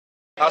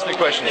Ask me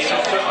questions.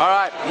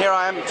 Alright, here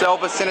I am, it's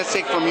Elvis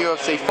Sinisic from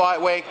UFC Fight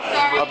Week.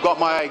 I've got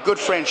my good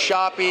friend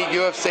Sharpie,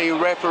 UFC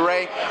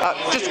Referee.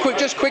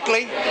 Just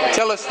quickly,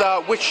 tell us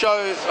which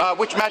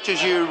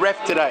matches you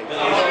ref today.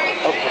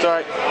 Oh,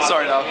 sorry.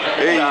 Sorry, no.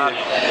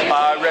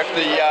 I ref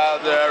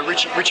the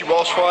Richie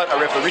Walsh fight, I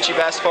ref the Richie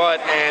Bass fight,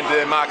 and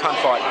the Mark Hunt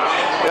fight.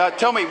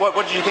 Tell me, what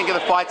did you think of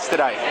the fights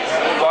today?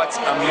 Fight's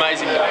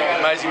amazing day,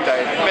 amazing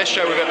day. Best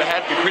show we've ever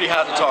had, be pretty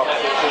hard to top.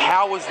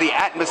 How was the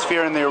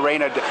atmosphere in the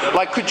arena?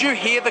 Like, could you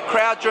hear the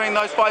crowd during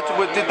those fights?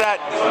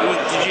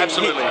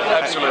 Absolutely,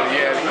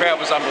 yeah. The crowd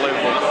was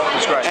unbelievable. It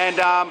was great. And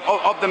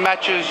of the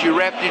matches you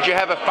ref, did you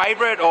have a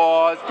favourite,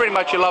 or pretty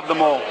much you love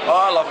them all? Oh,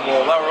 I love them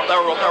all. They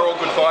were all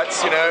good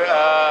fights. You know,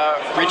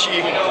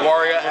 Richie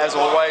Warrior as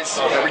always.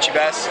 Richie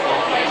Bass.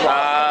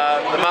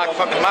 The Mark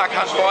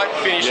Hunt fight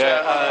finished.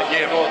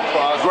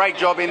 Great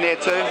job in there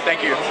too.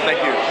 Thank you.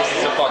 This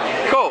is fun.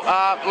 Cool.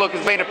 Look,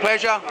 it's been a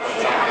pleasure.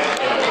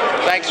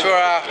 Thanks for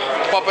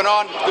popping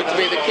on. Good to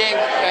be the king.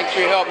 Thanks for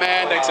your help,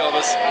 man. Thanks,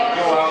 Elvis.